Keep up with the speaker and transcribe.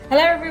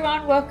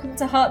everyone, welcome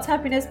to Heart's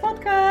Happiness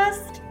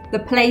Podcast. The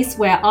place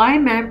where I,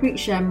 Manpreet,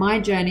 share my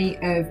journey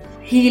of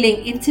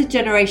healing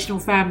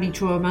intergenerational family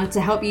trauma to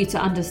help you to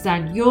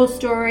understand your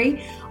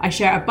story. I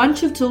share a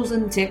bunch of tools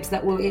and tips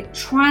that will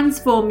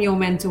transform your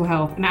mental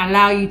health and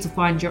allow you to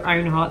find your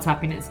own heart's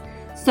happiness.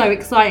 So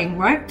exciting,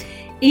 right?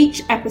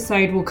 Each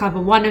episode will cover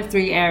one of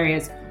three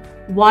areas.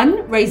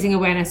 1, raising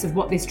awareness of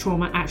what this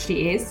trauma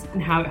actually is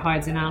and how it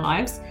hides in our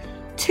lives.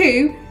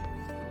 2,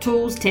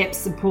 tools, tips,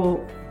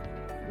 support,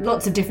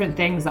 lots of different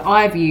things that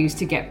I've used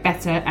to get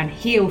better and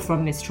heal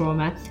from this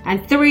trauma.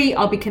 And 3,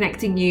 I'll be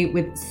connecting you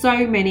with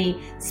so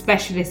many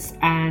specialists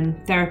and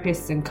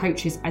therapists and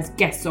coaches as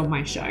guests on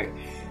my show.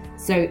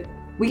 So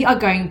we are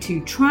going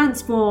to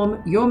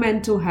transform your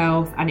mental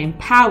health and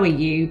empower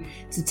you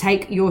to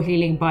take your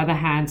healing by the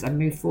hands and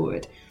move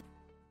forward.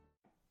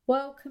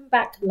 Welcome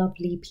back,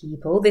 lovely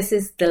people. This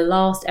is the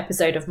last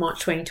episode of March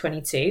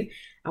 2022,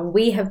 and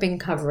we have been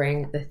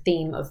covering the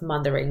theme of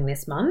mothering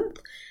this month.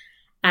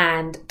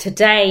 And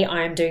today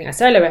I am doing a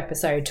solo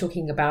episode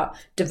talking about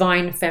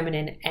divine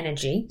feminine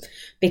energy,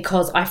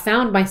 because I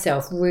found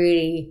myself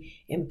really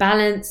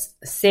imbalanced,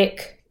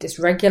 sick,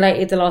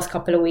 dysregulated the last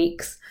couple of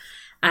weeks.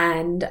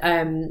 And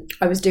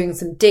I was doing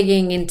some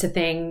digging into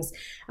things,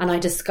 and I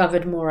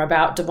discovered more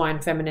about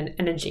divine feminine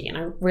energy, and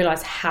I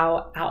realized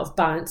how out of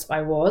balance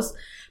I was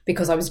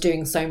because I was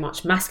doing so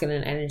much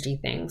masculine energy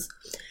things.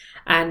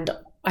 And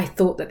I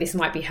thought that this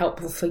might be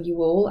helpful for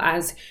you all,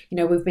 as you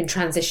know, we've been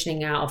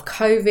transitioning out of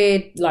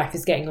COVID, life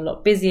is getting a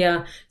lot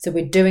busier, so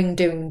we're doing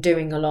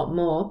a lot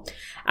more,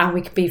 and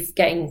we could be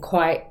getting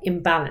quite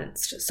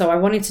imbalanced. So I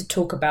wanted to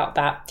talk about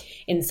that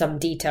in some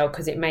detail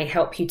because it may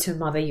help you to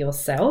mother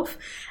yourself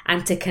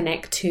and to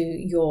connect to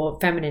your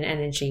feminine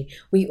energy.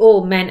 We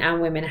all, men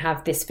and women,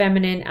 have this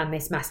feminine and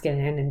this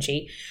masculine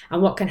energy,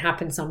 and what can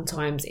happen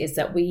sometimes is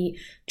that we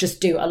just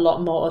do a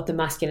lot more of the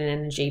masculine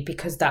energy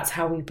because that's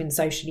how we've been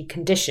socially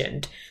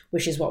conditioned,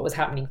 which is what was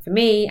happening for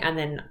me. And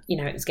then, you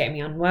know, it was getting me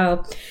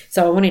unwell.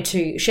 So I wanted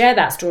to share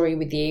that story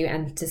with you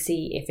and to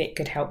see if it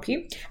could help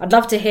you. I'd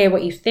love to hear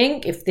what you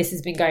think. If this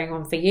has been going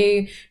on for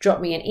you,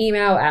 drop me an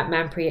email at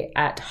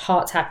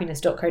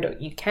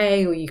manpreet@heartshappiness.co.uk,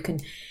 or you can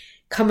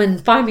come and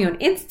find me on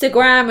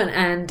Instagram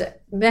and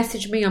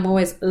message me. I'm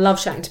always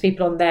love chatting to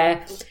people on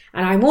there.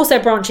 And I'm also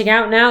branching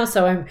out now,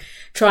 so I'm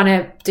trying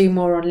to do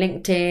more on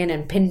LinkedIn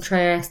and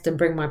Pinterest and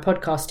bring my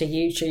podcast to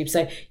YouTube.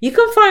 So you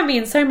can find me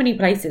in so many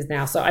places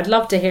now. So I'd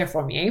love to hear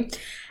from you.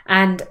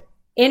 And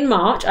in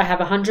March, I have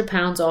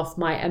 £100 off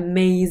my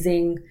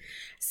amazing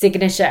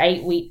signature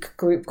 8-week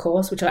group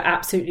course, which I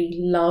absolutely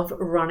love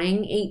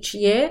running each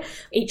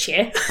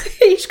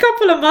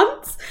couple of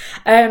months.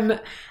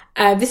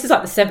 This is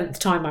like the 7th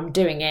time I'm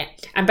doing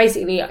it, and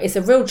basically it's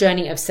a real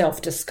journey of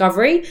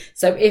self-discovery.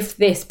 So if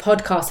this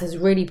podcast has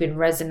really been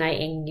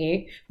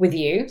resonating with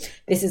you,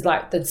 this is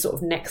like the sort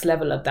of next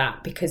level of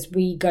that, because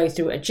we go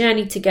through a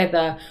journey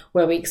together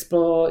where we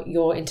explore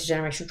your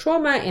intergenerational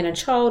trauma, inner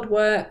child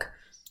work,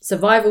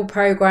 survival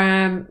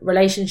program,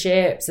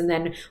 relationships, and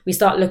then we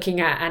start looking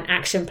at an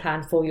action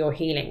plan for your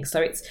healing. So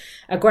it's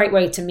a great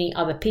way to meet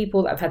other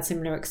people that have had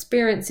similar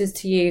experiences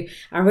to you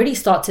and really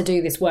start to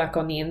do this work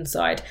on the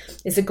inside.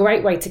 It's a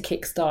great way to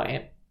kickstart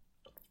it.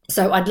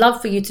 So I'd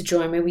love for you to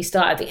join me. We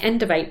start at the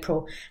end of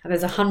April, and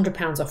there's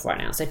 £100 off right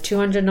now. So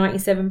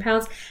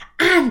 £297,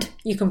 and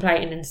you can pay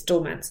it in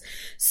installments.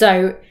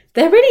 So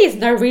there really is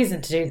no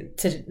reason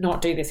to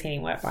not do this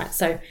healing work, right?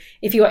 So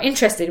if you are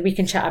interested, we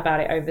can chat about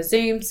it over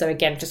Zoom. So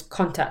again, just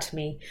contact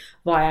me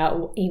via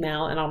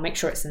email and I'll make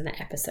sure it's in the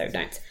episode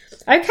notes.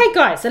 Okay,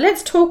 guys, so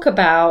let's talk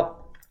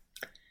about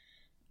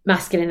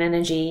masculine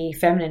energy,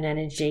 feminine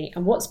energy,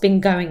 and what's been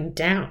going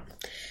down.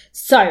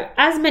 So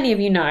as many of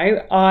you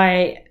know,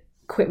 I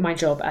quit my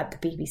job at the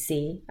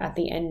BBC at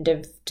the end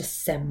of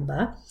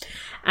December,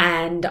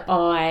 and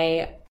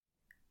I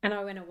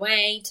went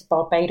away to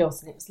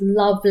Barbados, and it was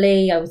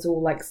lovely. I was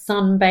all like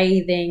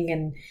sunbathing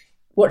and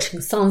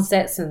watching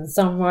sunsets and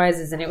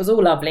sunrises, and it was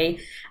all lovely.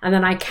 And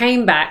then I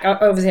came back,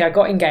 obviously I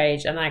got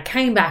engaged, and I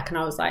came back and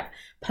I was like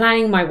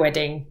planning my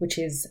wedding, which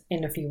is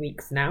in a few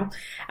weeks now,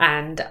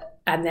 and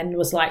then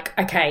was like,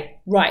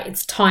 okay, right,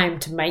 it's time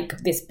to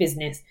make this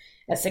business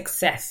a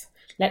success.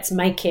 Let's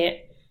make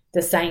it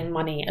the same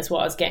money as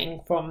what I was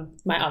getting from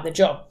my other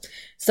job.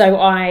 So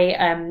I,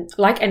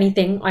 like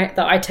anything that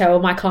I tell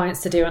my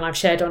clients to do, and I've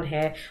shared on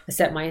here, I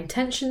set my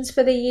intentions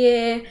for the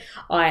year,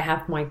 I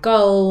have my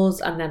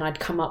goals, and then I'd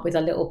come up with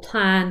a little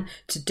plan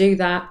to do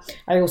that.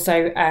 I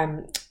also,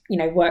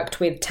 worked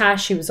with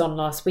Tash, who was on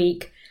last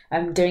week,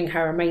 doing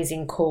her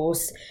amazing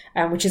course,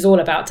 which is all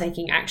about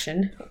taking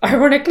action,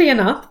 ironically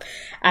enough.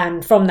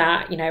 And from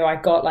that, I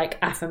got like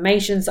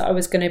affirmations that I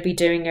was going to be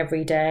doing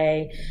every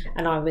day.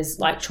 And I was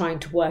like trying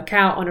to work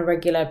out on a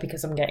regular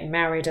because I'm getting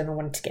married and I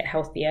wanted to get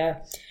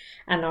healthier.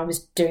 And I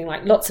was doing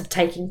like lots of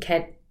taking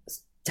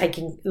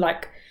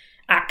like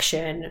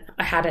action.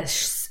 I had a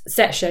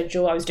set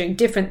schedule. I was doing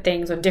different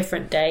things on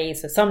different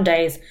days. So some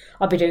days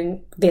I'll be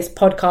doing this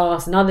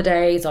podcast, and other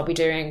days I'll be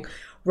doing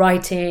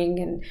writing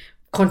and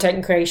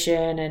content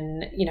creation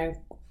and,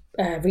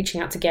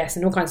 reaching out to guests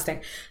and all kinds of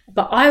things.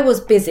 But I was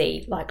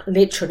busy like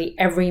literally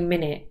every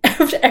minute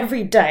of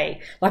every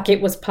day, like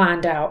it was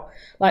planned out,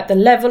 like the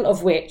level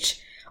of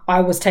which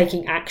I was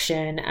taking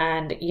action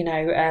and,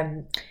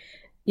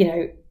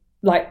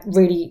 like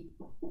really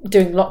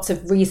doing lots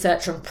of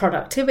research on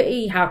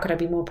productivity. How could I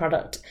be more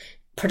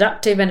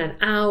productive in an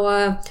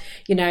hour,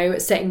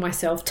 setting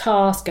myself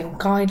tasks and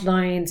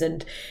guidelines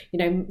and,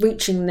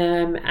 reaching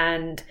them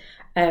and,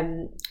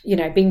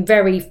 being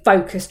very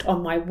focused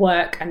on my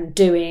work and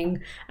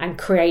doing and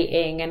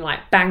creating and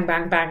like bang,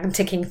 bang, bang and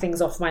ticking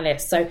things off my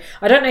list. So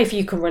I don't know if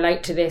you can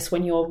relate to this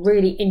when you're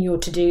really in your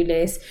to-do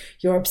list,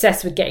 you're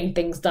obsessed with getting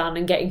things done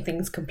and getting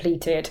things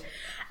completed.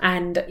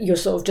 And you're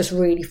sort of just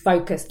really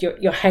focused.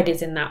 Your head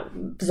is in that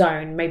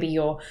zone. Maybe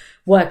you're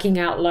working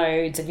out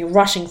loads and you're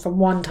rushing from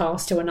one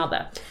task to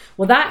another.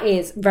 Well, that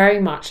is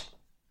very much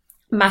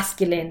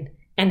masculine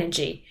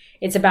energy.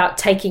 It's about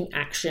taking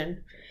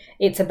action.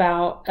 It's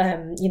about,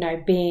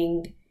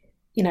 being,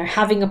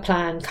 having a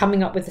plan,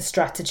 coming up with a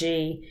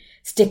strategy,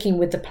 sticking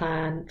with the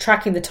plan,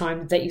 tracking the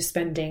time that you're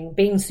spending,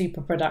 being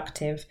super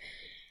productive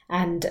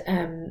and,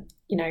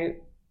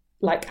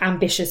 like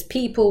ambitious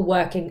people,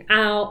 working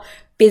out,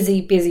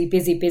 busy,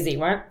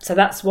 right? So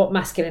that's what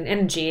masculine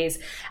energy is.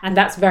 And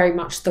that's very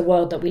much the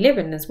world that we live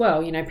in as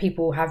well.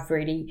 People have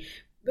really,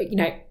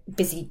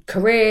 busy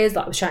careers.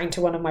 Like I was chatting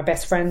to one of my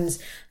best friends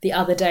the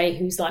other day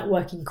who's like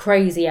working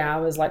crazy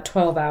hours, like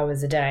 12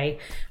 hours a day.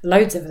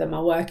 Loads of them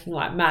are working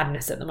like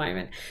madness at the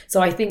moment.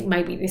 So I think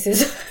maybe this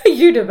is a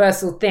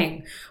universal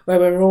thing where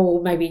we're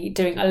all maybe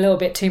doing a little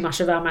bit too much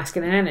of our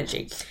masculine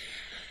energy.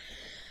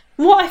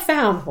 What I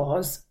found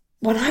was,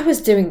 when I was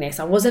doing this,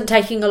 I wasn't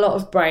taking a lot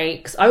of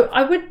breaks.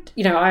 I would,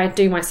 I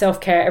do my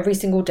self-care every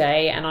single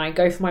day and I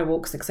go for my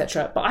walks,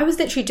 etc. But I was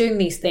literally doing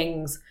these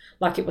things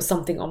like it was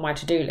something on my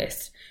to-do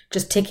list,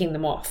 just ticking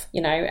them off,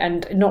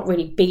 and not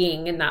really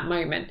being in that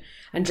moment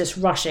and just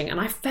rushing.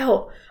 And I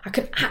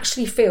could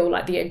actually feel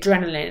like the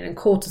adrenaline and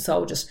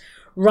cortisol just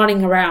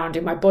running around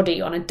in my body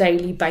on a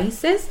daily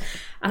basis.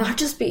 And I'd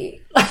just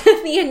be, at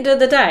the end of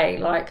the day,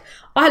 like,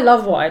 I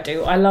love what I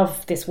do. I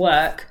love this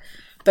work.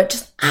 But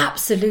just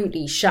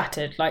absolutely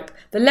shattered. Like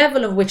the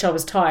level of which I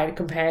was tired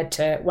compared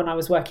to when I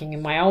was working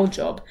in my old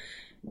job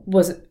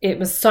was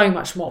so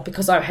much more,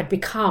 because I had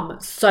become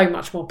so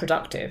much more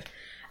productive.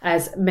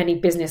 As many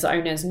business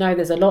owners know,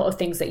 there's a lot of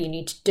things that you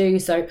need to do.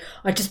 So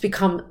I just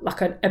become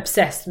like an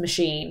obsessed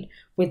machine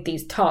with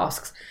these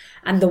tasks.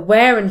 And the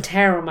wear and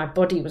tear on my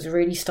body was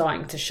really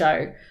starting to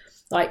show.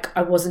 Like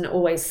I wasn't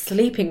always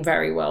sleeping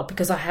very well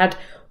because I had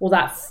all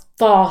that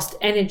fast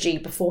energy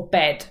before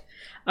bed.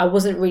 I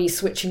wasn't really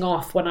switching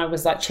off when I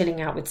was like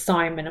chilling out with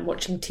Simon and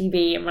watching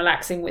TV and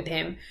relaxing with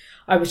him.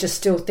 I was just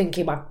still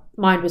thinking, my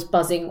mind was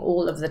buzzing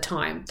all of the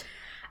time.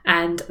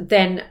 And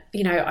then,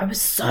 I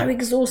was so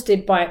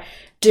exhausted by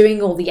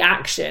doing all the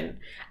action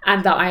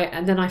and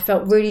then I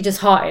felt really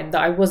disheartened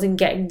that I wasn't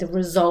getting the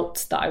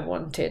results that I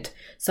wanted.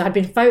 So I'd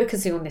been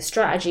focusing on this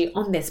strategy,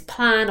 on this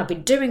plan. I've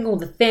been doing all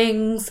the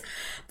things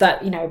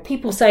that,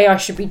 people say I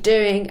should be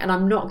doing, and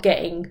I'm not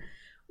getting,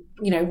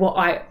 what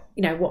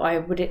I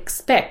would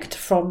expect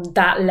from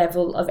that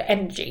level of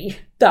energy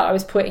that I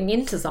was putting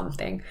into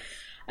something.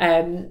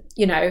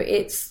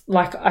 It's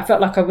like I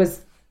felt like I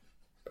was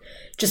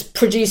just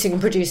producing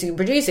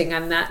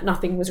and that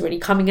nothing was really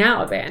coming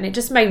out of it. And it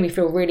just made me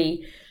feel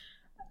really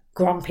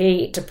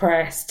grumpy,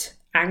 depressed,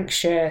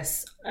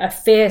 anxious. A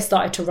fear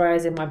started to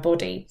rise in my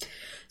body.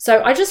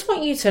 So I just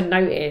want you to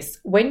notice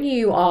when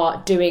you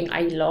are doing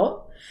a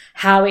lot,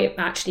 how it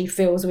actually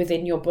feels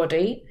within your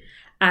body.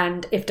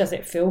 And does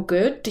it feel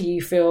good? Do you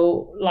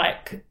feel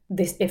like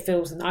it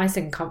feels nice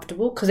and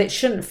comfortable? Because it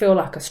shouldn't feel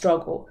like a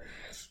struggle.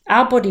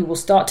 Our body will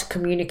start to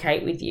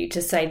communicate with you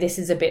to say this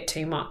is a bit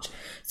too much.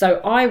 So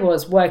I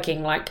was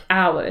working like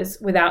hours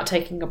without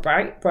taking a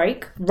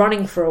break,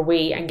 running for a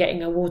wee and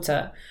getting a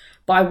water,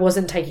 but I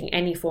wasn't taking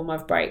any form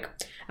of break.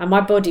 And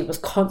my body was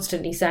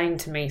constantly saying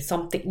to me,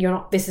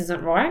 this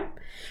isn't right.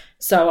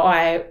 So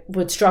I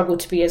would struggle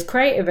to be as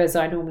creative as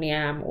I normally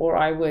am, or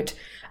I would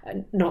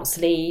not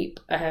sleep,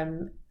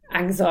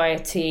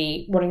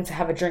 anxiety, wanting to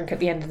have a drink at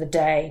the end of the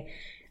day.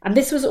 And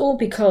this was all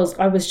because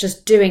I was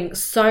just doing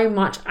so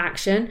much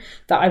action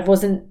that I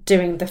wasn't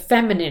doing the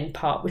feminine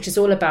part, which is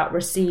all about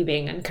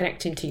receiving and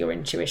connecting to your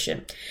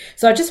intuition.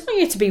 So I just want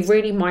you to be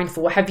really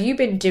mindful. Have you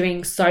been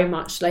doing so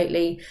much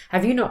lately?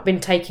 Have you not been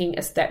taking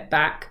a step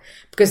back?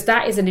 Because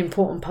that is an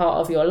important part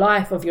of your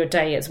life, of your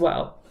day as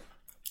well.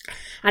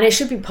 And it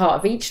should be part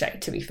of each day,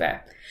 to be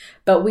fair.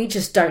 But we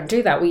just don't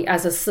do that. We,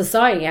 as a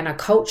society and a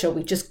culture,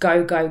 we just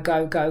go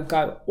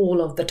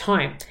all of the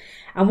time.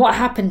 And what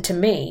happened to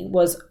me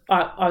was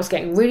I was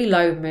getting really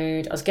low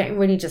mood. I was getting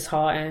really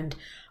disheartened.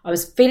 I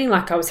was feeling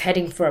like I was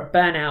heading for a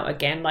burnout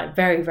again, like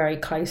very, very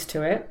close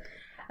to it,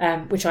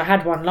 which I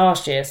had one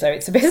last year. So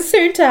it's a bit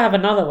soon to have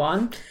another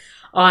one.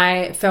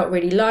 I felt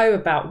really low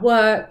about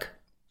work.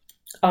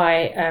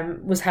 I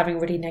was having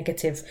really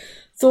negative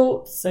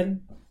thoughts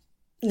and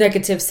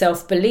negative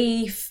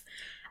self-belief.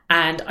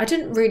 And I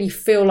didn't really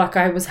feel like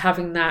I was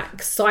having that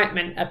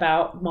excitement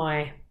about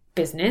my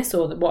business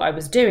or what I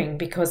was doing,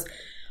 because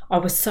I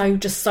was so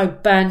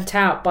burnt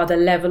out by the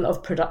level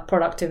of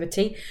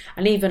productivity.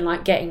 And even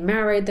like getting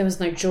married, there was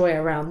no joy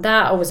around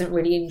that. I wasn't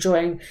really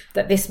enjoying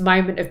that this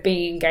moment of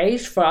being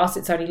engaged. For us,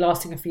 it's only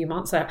lasting a few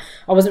months, so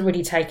I wasn't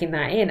really taking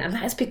that in. And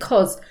that's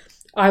because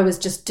I was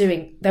just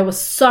there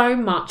was so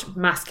much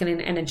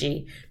masculine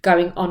energy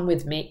going on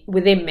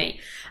within me.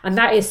 And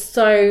that is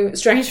so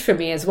strange for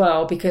me as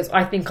well, because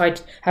I think I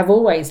have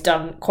always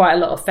done quite a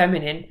lot of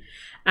feminine.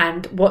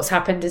 And what's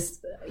happened is,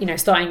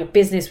 starting a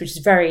business, which is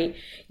very,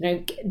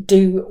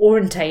 do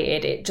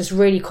orientated, it just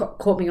really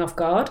caught me off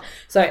guard.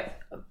 So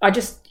I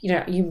just,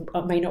 you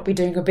may not be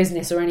doing a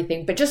business or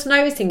anything, but just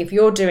noticing if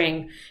you're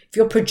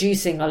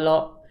producing a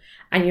lot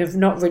and you've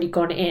not really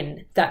gone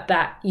in,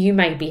 that you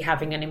may be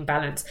having an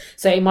imbalance.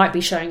 So it might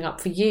be showing up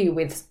for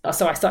you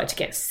so I started to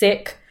get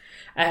sick.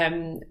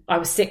 I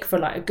was sick for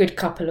like a good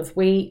couple of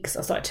weeks.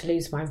 I started to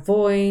lose my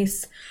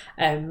voice.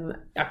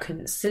 I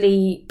couldn't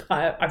sleep.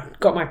 I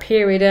got my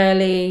period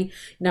early.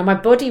 My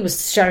body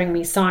was showing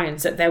me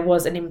signs that there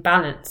was an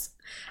imbalance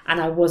and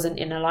I wasn't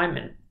in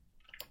alignment.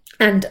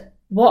 And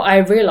what I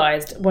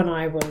realized when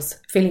I was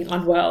feeling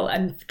unwell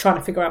and trying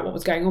to figure out what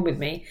was going on with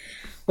me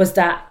was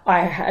that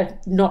I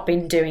had not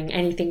been doing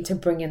anything to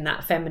bring in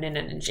that feminine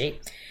energy.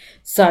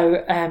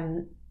 So,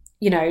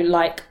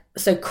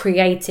 so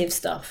creative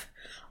stuff.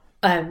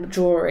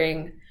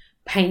 Drawing,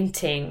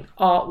 painting,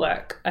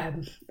 artwork.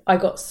 I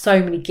got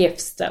so many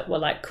gifts that were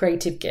like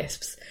creative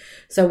gifts.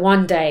 So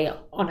one day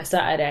on a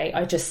Saturday,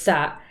 I just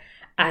sat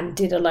and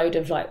did a load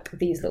of like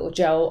these little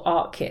gel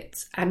art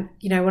kits. And,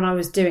 when I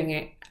was doing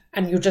it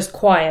and you're just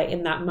quiet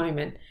in that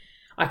moment,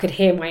 I could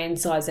hear my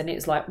insides, and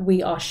it's like,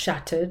 we are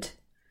shattered.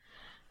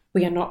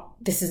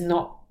 This is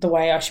not the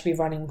way I should be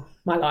running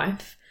my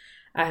life.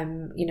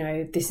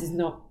 This is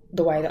not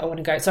the way that I want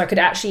to go. So I could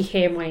actually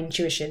hear my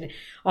intuition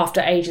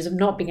after ages of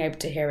not being able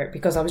to hear it,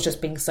 because I was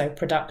just being so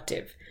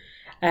productive.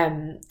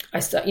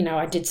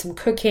 I did some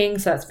cooking,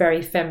 so that's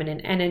very feminine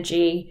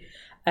energy.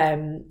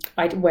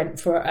 I went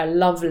for a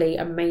lovely,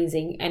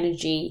 amazing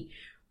energy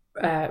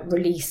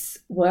release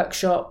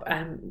workshop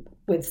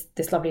with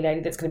this lovely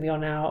lady that's going to be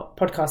on our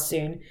podcast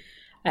soon.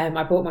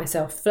 I bought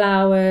myself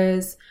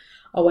flowers.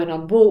 I went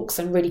on walks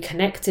and really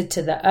connected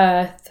to the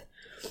earth.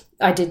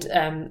 I did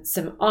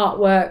some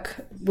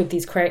artwork with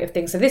these creative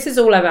things. So this is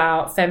all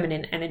about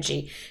feminine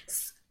energy,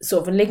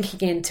 sort of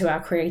linking into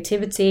our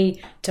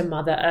creativity, to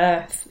Mother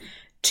Earth,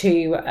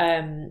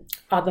 to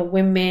other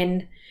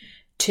women,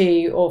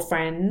 or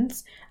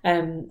friends.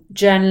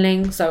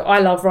 Journaling. So I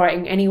love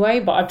writing anyway,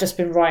 but I've just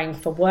been writing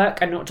for work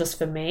and not just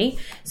for me.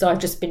 So I've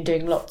just been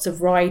doing lots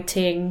of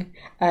writing,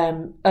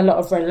 a lot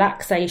of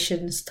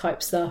relaxations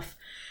type stuff.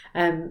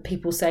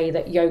 People say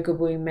that yoga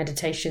womb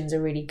meditations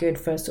are really good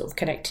for sort of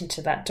connecting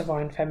to that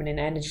divine feminine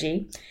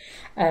energy,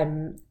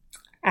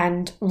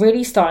 and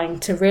really starting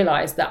to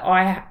realize that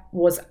I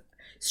was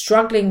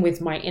struggling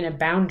with my inner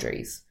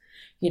boundaries,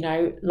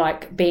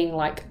 like being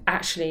like,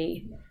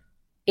 actually,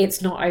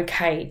 it's not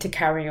okay to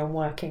carry on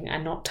working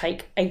and not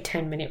take a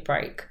 10-minute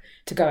break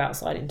to go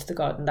outside into the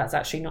garden. That's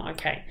actually not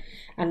okay.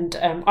 And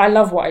I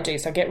love what I do,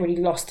 so I get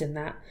really lost in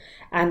that.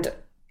 And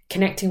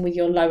connecting with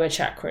your lower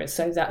chakras,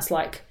 so that's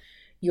like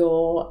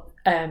your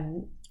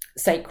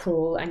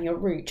sacral and your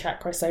root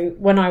chakra. So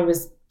when I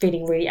was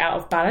feeling really out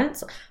of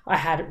balance, I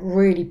had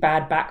really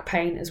bad back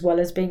pain as well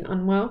as being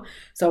unwell.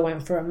 So I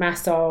went for a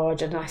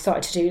massage, and I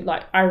started to do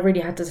I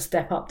really had to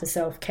step up the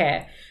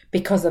self-care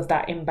because of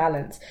that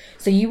imbalance.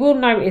 So you will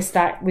notice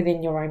that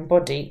within your own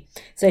body.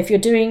 So if you're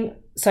doing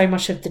so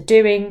much of the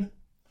doing,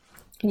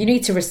 you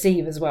need to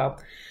receive as well.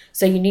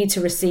 So you need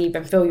to receive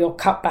and fill your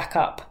cup back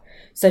up.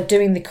 So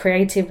doing the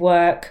creative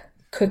work,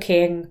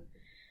 cooking,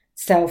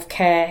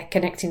 self-care,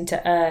 connecting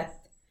to earth,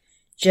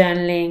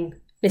 journaling,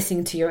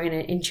 listening to your inner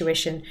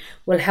intuition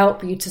will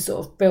help you to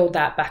sort of build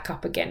that back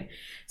up again.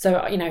 So,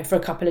 for a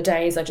couple of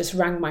days, I just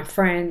rang my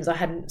friends. I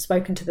hadn't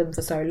spoken to them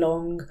for so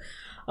long.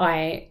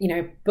 I,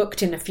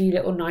 booked in a few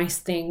little nice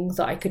things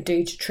that I could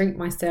do to treat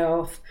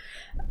myself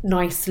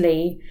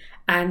nicely,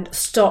 and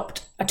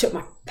stopped. I took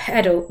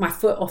my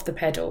foot off the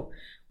pedal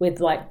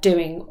with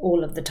doing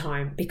all of the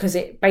time, because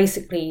it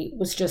basically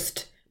was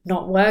just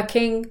not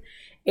working.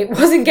 It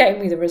wasn't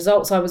getting me the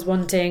results I was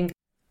wanting.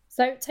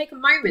 So take a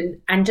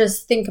moment and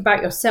just think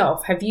about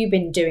yourself. Have you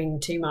been doing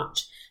too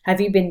much? Have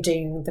you been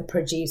doing the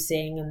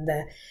producing and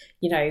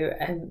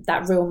the,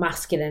 that real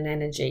masculine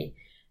energy?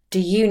 Do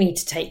you need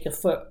to take your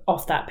foot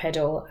off that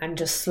pedal and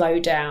just slow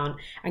down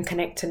and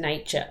connect to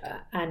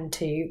nature, and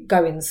to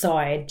go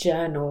inside,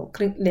 journal,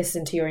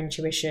 listen to your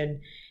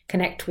intuition,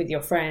 connect with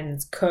your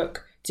friends,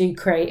 cook, do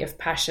creative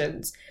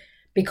passions?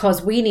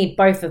 Because we need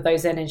both of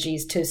those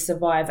energies to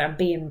survive and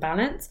be in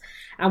balance.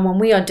 And when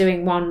we are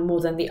doing one more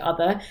than the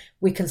other,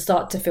 we can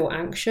start to feel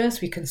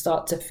anxious, we can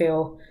start to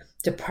feel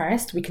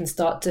depressed, we can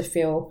start to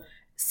feel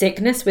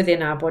sickness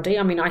within our body.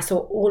 I mean, I saw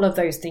all of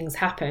those things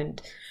happen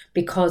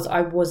because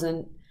I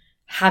wasn't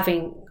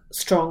having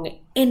strong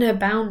inner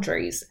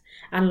boundaries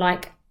and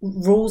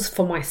rules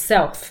for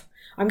myself.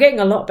 I'm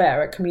getting a lot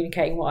better at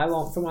communicating what I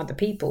want from other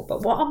people.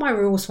 But what are my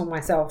rules for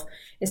myself?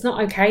 It's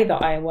not okay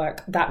that I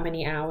work that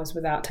many hours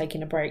without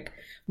taking a break.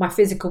 My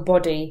physical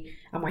body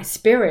and my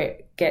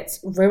spirit gets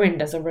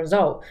ruined as a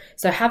result.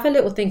 So have a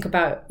little think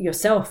about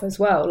yourself as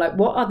well. Like,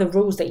 what are the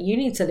rules that you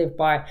need to live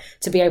by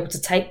to be able to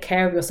take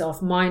care of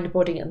yourself, mind,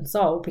 body and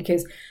soul?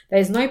 Because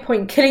there's no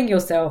point killing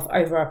yourself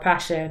over a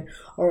passion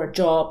or a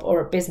job or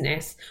a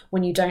business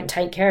when you don't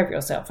take care of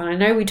yourself. And I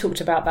know we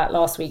talked about that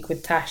last week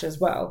with Tash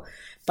as well.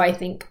 But I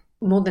think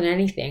more than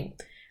anything,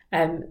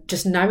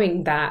 just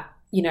knowing that,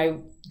 you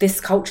know,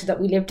 this culture that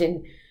we live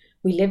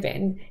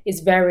in is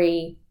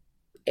very,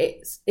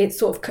 it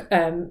sort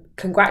of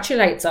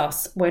congratulates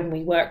us when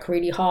we work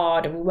really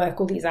hard and we work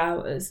all these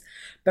hours,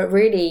 but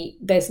really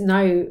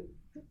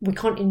we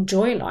can't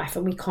enjoy life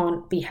and we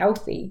can't be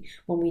healthy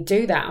when we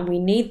do that. And we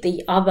need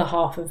the other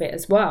half of it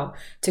as well,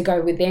 to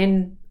go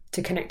within,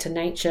 to connect to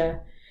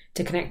nature,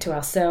 to connect to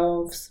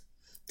ourselves,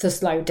 to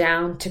slow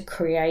down, to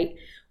create.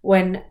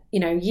 When,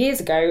 you know, years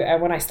ago,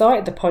 when I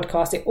started the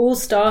podcast, it all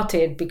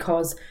started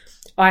because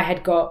I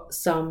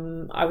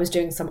was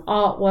doing some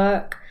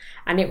artwork,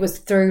 and it was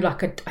through I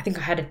think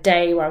I had a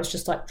day where I was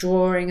just like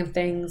drawing and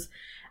things.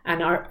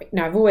 And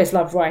I've always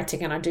loved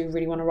writing, and I do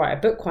really want to write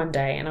a book one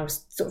day. And I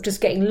was sort of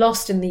just getting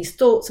lost in these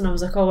thoughts, and I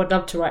was like, oh, I'd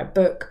love to write a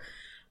book.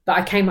 But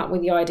I came up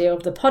with the idea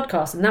of the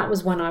podcast, and that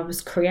was when I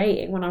was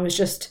creating, when I was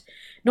just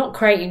not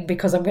creating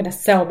because I'm going to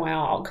sell my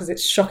art, because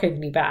it's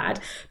shockingly bad,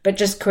 but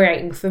just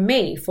creating for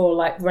me, for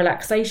like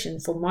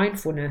relaxation, for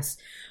mindfulness,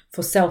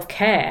 for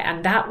self-care.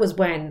 And that was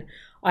when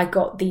I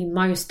got the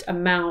most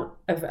amount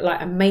of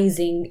like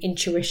amazing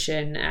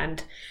intuition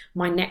and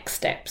my next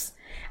steps.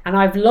 And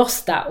I've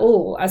lost that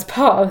all as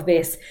part of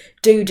this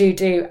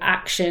do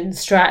action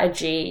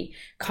strategy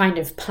kind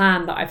of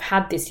plan that I've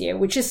had this year,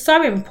 which is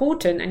so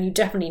important, and you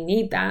definitely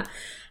need that.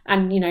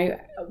 And, you know,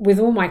 with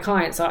all my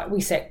clients,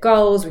 we set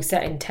goals, we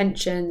set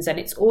intentions, and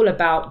it's all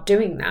about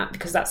doing that,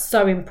 because that's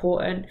so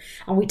important.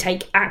 And we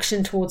take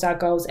action towards our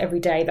goals every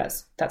day.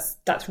 That's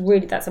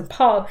a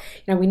part of,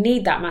 you know, we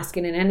need that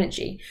masculine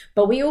energy.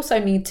 But we also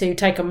need to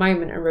take a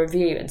moment and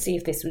review and see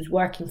if this was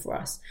working for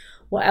us.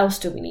 What else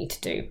do we need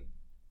to do?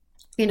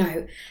 You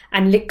know,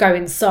 and go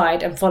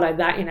inside and follow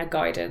that inner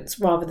guidance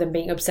rather than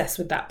being obsessed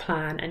with that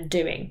plan and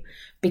doing,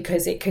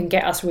 because it can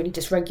get us really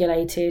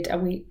dysregulated,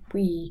 and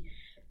we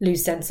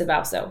lose sense of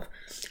ourselves.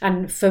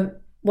 And for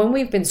when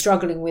we've been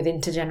struggling with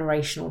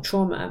intergenerational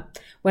trauma,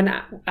 when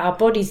our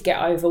bodies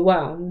get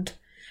overwhelmed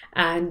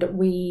and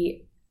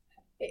we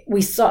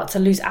start to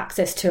lose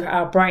access to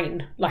our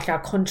brain, like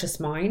our conscious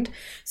mind.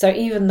 So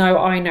even though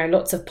I know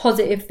lots of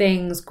positive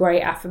things,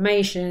 great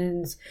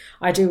affirmations,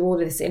 I do all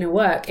this inner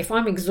work, if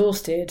I'm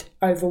exhausted,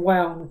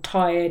 overwhelmed,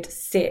 tired,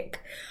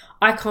 sick,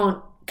 I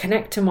can't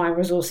connect to my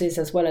resources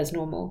as well as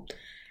normal.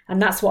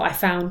 And that's what I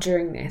found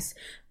during this,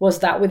 was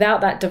that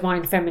without that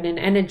divine feminine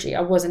energy, I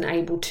wasn't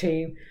able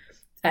to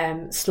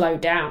slow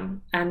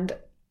down and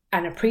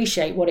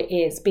appreciate what it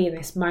is, be in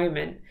this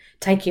moment,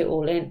 take it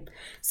all in.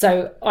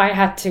 So I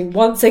had to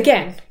once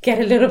again get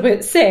a little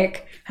bit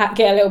sick,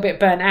 get a little bit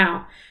burnt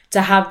out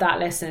to have that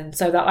lesson,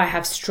 so that I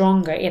have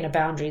stronger inner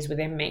boundaries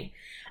within me.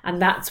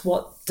 And that's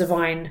what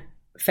divine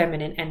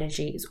feminine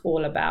energy is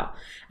all about.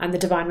 And the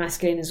divine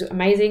masculine is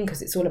amazing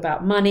because it's all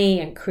about money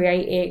and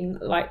creating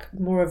like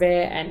more of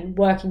it and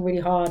working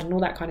really hard and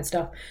all that kind of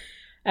stuff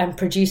and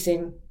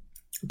producing.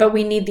 But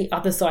we need the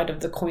other side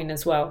of the coin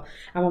as well.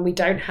 And when we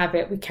don't have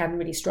it, we can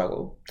really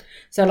struggle.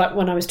 So like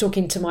when I was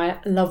talking to my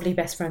lovely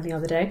best friend the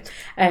other day,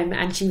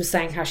 and she was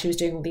saying how she was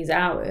doing all these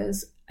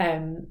hours,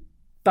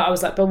 but I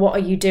was like, but what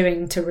are you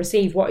doing to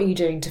receive? What are you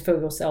doing to fill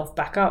yourself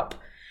back up?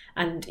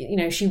 And, you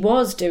know, she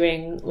was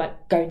doing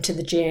like going to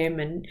the gym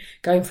and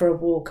going for a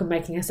walk and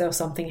making herself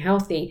something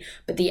healthy.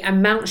 But the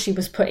amount she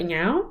was putting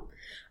out,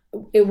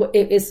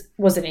 it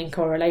wasn't in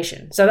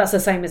correlation. So that's the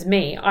same as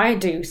me. I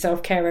do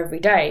self-care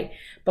every day.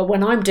 But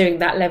when I'm doing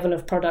that level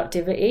of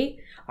productivity,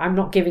 I'm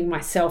not giving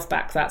myself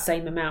back that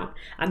same amount.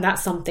 And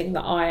that's something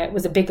that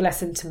was a big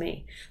lesson to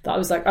me. That I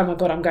was like, oh my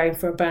God, I'm going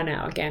for a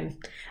burnout again.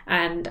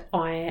 And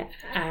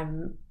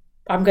I'm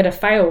going to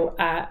fail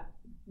at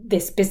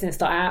this business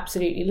that I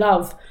absolutely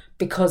love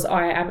because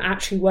I am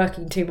actually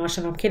working too much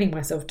and I'm killing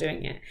myself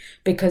doing it,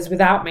 because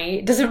without me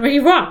it doesn't really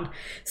run.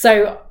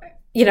 So,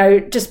 you know,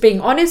 just being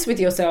honest with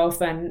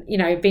yourself and, you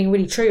know, being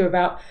really true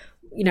about,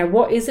 you know,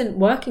 what isn't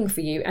working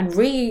for you, and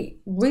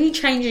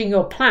re-changing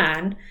your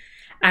plan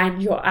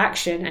and your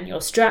action and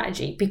your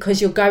strategy,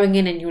 because you're going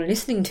in and you're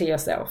listening to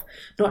yourself,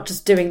 not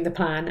just doing the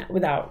plan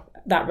without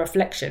that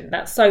reflection.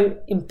 That's so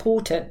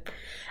important.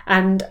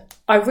 And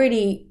I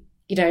really,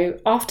 you know,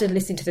 after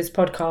listening to this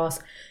podcast,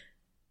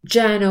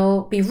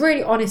 journal, be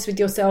really honest with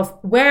yourself.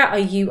 Where are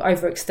you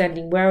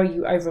overextending? Where are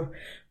you over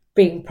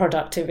being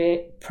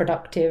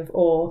productive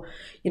or,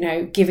 you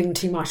know, giving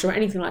too much or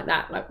anything like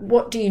that? Like,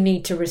 what do you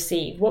need to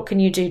receive? What can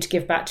you do to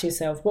give back to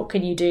yourself? What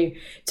can you do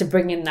to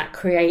bring in that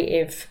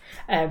creative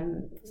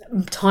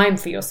time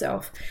for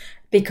yourself?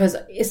 Because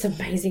it's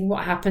amazing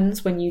what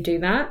happens when you do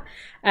that.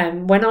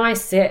 When I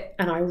sit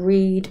and I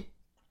read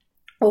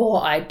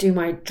or I do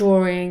my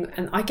drawing,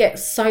 and I get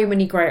so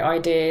many great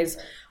ideas.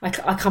 I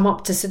come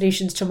up to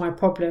solutions to my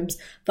problems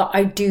that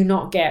I do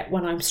not get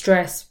when I'm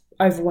stressed,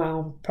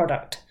 overwhelmed,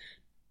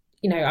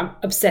 I'm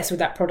obsessed with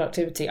that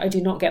productivity. I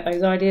do not get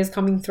those ideas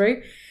coming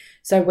through.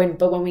 So when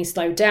we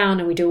slow down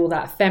and we do all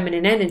that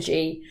feminine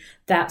energy,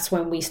 that's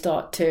when we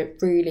start to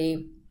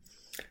really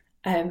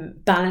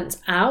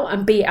balance out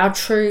and be our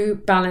true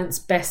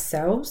balanced best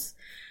selves.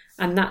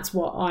 And that's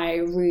what I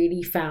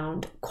really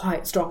found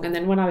quite strong. And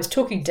then when I was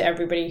talking to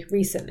everybody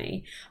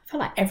recently, I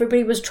felt like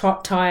everybody was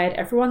tired.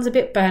 Everyone's a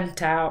bit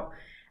burnt out.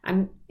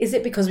 And is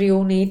it because we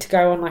all need to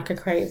go on like a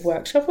creative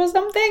workshop or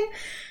something?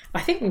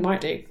 I think we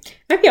might do.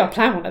 Maybe I'll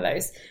plan one of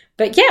those.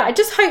 But yeah, I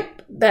just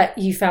hope that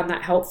you found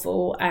that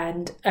helpful.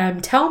 And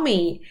tell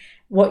me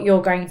what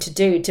you're going to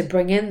do to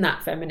bring in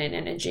that feminine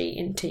energy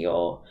into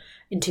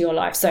your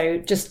life. So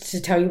just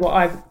to tell you what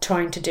I'm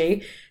trying to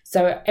do.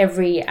 So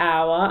every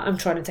hour, I'm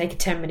trying to take a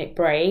 10-minute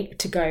break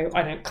to go,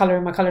 colour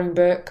in my colouring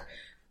book,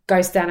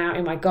 go stand out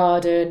in my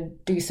garden,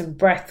 do some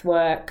breath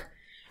work,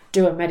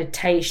 do a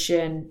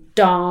meditation,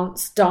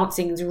 dance.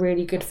 Dancing is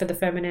really good for the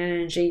feminine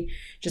energy,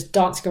 just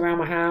dancing around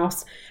my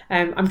house.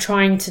 I'm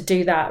trying to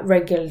do that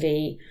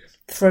regularly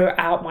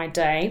throughout my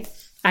day,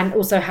 and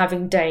also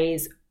having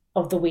days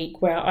of the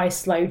week where I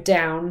slow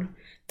down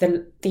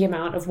the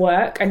amount of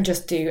work and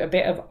just do a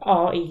bit of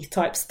RE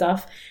type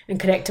stuff and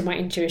connect to my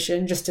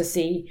intuition just to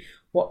see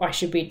what I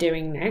should be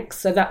doing next.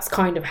 So that's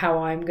kind of how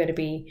I'm going to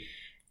be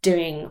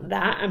doing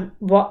that. And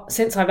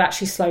since I've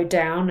actually slowed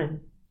down and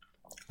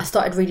I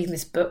started reading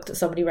this book that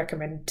somebody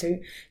recommended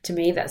to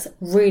me, that's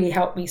really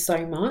helped me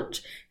so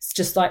much. It's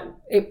just like,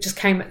 it just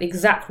came at the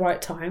exact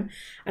right time.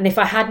 And if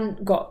I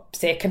hadn't got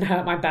sick and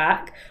hurt my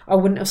back, I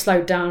wouldn't have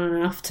slowed down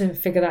enough to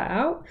figure that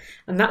out.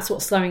 And that's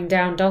what slowing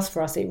down does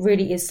for us. It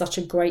really is such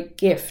a great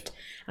gift.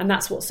 And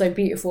that's what's so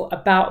beautiful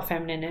about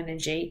feminine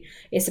energy.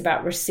 It's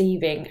about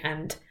receiving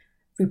and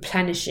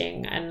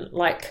replenishing, and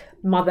like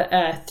Mother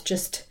Earth,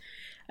 just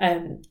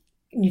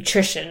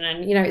nutrition.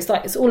 And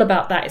it's all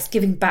about that. It's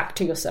giving back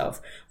to yourself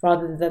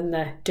rather than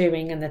the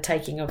doing and the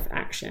taking of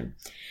action.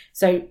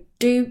 So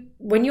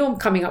when you're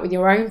coming up with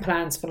your own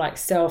plans for like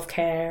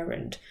self-care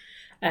and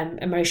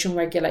emotional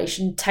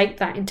regulation, take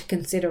that into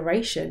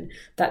consideration,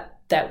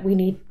 that we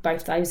need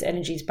both those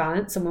energies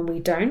balanced. And when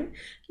we don't,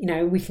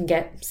 we can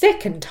get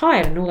sick and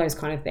tired and all those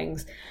kind of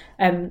things.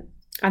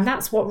 And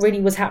that's what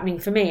really was happening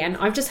for me. And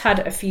I've just had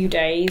a few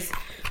days,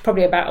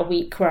 probably about a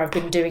week, where I've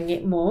been doing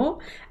it more.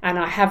 And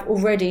I have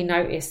already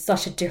noticed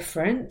such a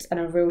difference and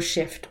a real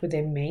shift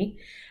within me.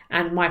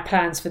 And my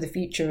plans for the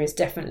future is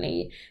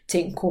definitely to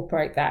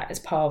incorporate that as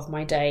part of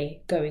my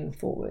day going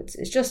forwards.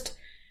 It's just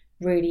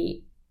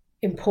really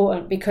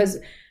important, because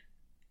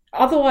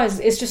otherwise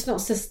it's just not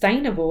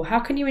sustainable. How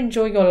can you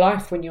enjoy your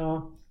life when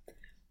you're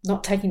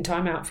not taking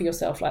time out for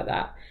yourself like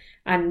that?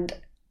 And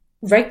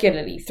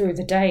regularly through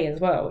the day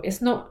as well.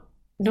 It's not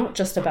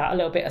just about a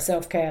little bit of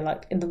self-care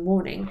like in the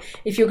morning.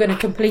 If you're going to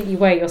completely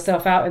wear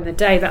yourself out in the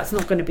day, that's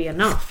not going to be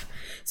enough.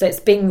 So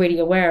it's being really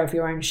aware of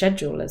your own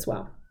schedule as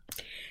well.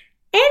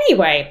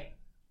 Anyway,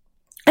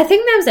 I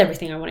think that was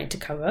everything I wanted to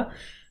cover.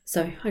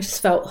 So I just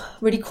felt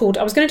really called.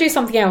 I was going to do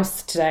something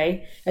else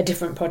today, a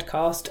different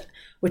podcast,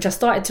 which I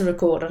started to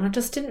record, and I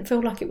just didn't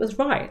feel like it was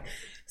right.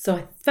 So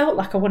I felt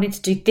like I wanted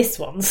to do this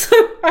one. So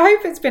I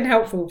hope it's been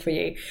helpful for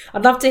you.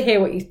 I'd love to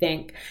hear what you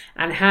think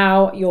and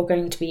how you're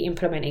going to be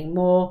implementing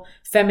more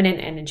feminine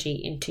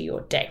energy into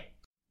your day.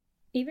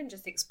 Even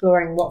just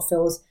exploring what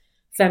feels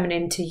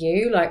feminine to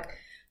you, like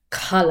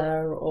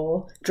colour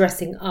or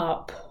dressing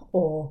up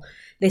or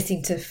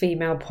listening to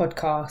female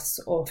podcasts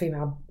or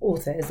female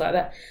authors, like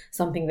that.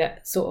 Something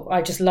that sort of,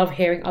 I just love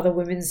hearing other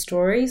women's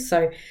stories.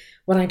 So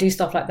when I do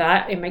stuff like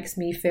that, it makes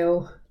me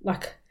feel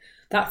like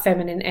that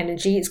feminine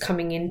energy is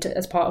coming in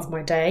as part of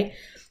my day.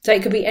 So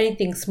it could be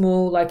anything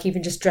small, like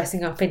even just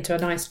dressing up into a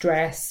nice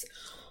dress,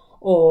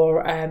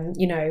 or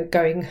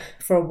going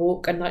for a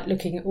walk and like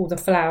looking at all the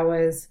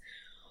flowers,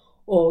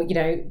 or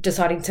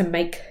deciding to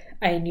make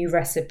a new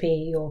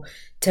recipe, or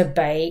to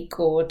bake,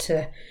 or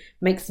to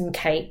make some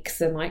cakes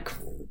and like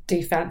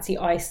do fancy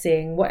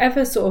icing,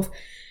 whatever sort of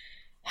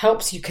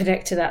helps you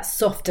connect to that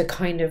softer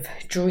kind of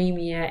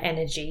dreamier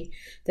energy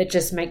that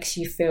just makes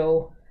you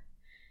feel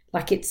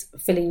like it's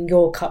filling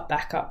your cup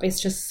back up. It's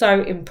just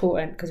so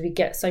important, because we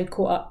get so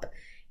caught up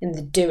in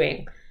the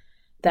doing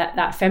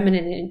that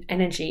feminine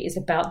energy is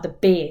about the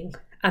being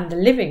and the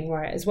living,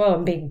 right, as well,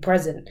 and being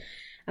present.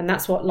 And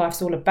that's what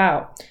life's all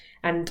about.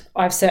 And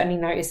I've certainly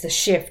noticed a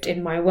shift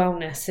in my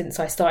wellness since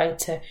I started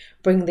to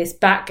bring this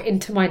back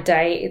into my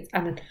day.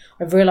 And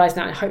I've realised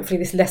now, hopefully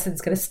this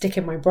lesson's going to stick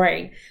in my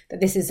brain,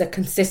 that this is a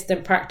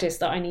consistent practice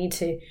that I need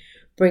to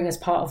bring as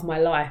part of my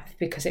life,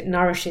 because it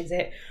nourishes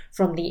it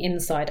from the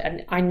inside.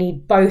 And I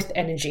need both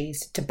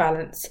energies to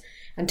balance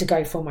and to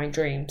go for my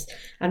dreams.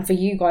 And for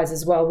you guys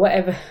as well,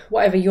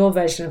 whatever your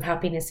version of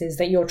happiness is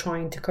that you're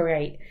trying to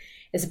create,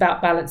 it's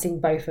about balancing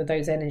both of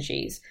those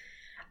energies.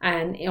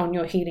 And on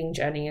your healing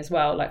journey as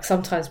well, like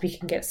sometimes we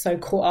can get so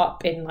caught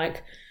up in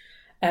like,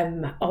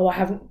 I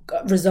haven't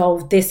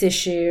resolved this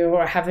issue,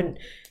 or I haven't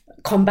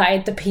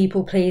combated the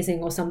people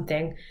pleasing or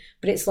something.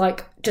 But it's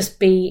like, just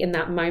be in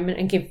that moment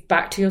and give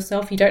back to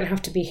yourself. You don't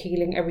have to be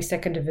healing every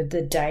second of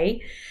the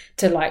day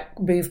to like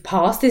move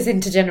past this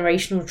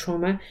intergenerational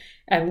trauma.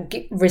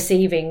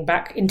 Receiving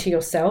back into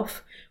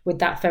yourself with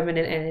that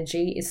feminine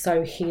energy is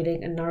so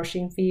healing and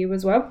nourishing for you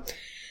as well.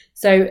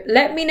 So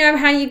let me know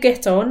how you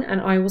get on, and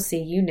I will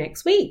see you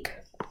next week.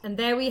 And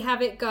there we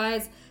have it,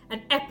 guys.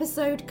 An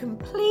episode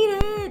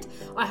completed.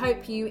 I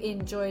hope you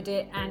enjoyed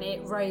it and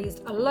it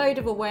raised a load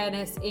of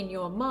awareness in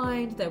your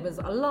mind. There was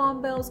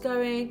alarm bells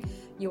going.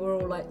 You were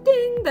all like,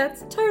 ding,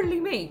 that's totally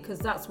me, because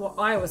that's what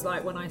I was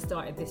like when I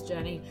started this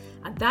journey.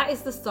 And that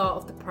is the start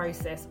of the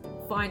process,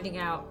 finding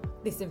out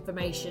this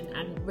information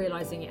and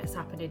realizing it has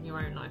happened in your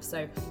own life.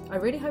 So I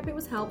really hope it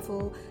was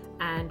helpful.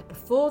 And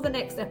before the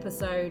next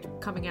episode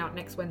coming out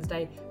next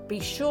Wednesday,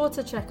 be sure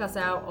to check us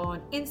out on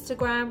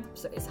Instagram.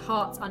 So it's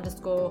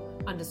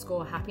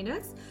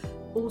hearts__happiness.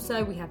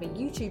 Also, we have a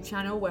YouTube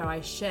channel where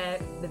I share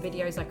the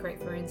videos I create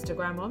for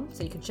Instagram on.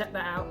 So you can check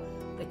that out.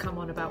 They come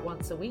on about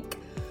once a week.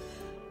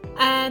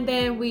 And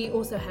then we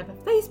also have a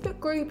Facebook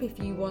group if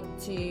you want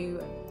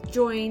to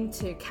join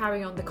to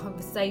carry on the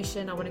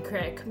conversation. I want to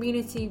create a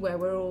community where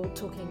we're all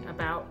talking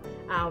about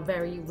our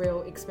very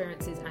real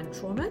experiences and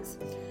traumas.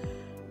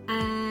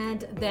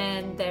 And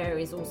then there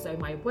is also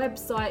my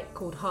website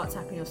called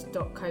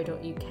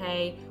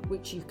heartshappiness.co.uk,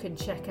 which you can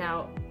check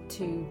out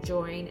to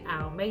join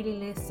our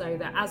mailing list, so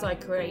that as I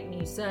create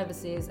new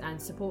services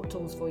and support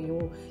tools for you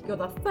all, you're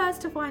the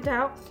first to find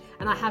out.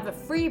 And I have a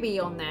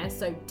freebie on there,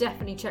 so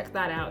definitely check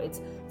that out.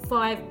 It's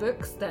 5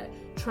 books that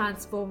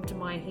transformed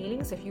my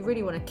healing. So if you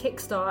really want to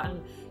kickstart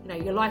and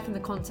you're liking the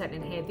content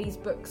in here, these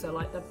books are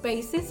like the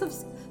basis of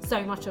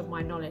so much of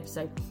my knowledge.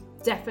 So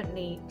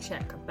definitely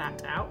check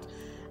that out.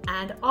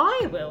 And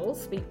I will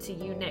speak to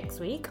you next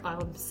week.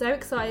 I'm so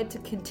excited to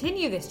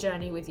continue this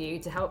journey with you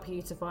to help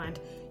you to find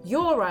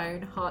your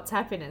own heart's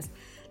happiness.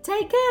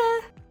 Take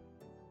care.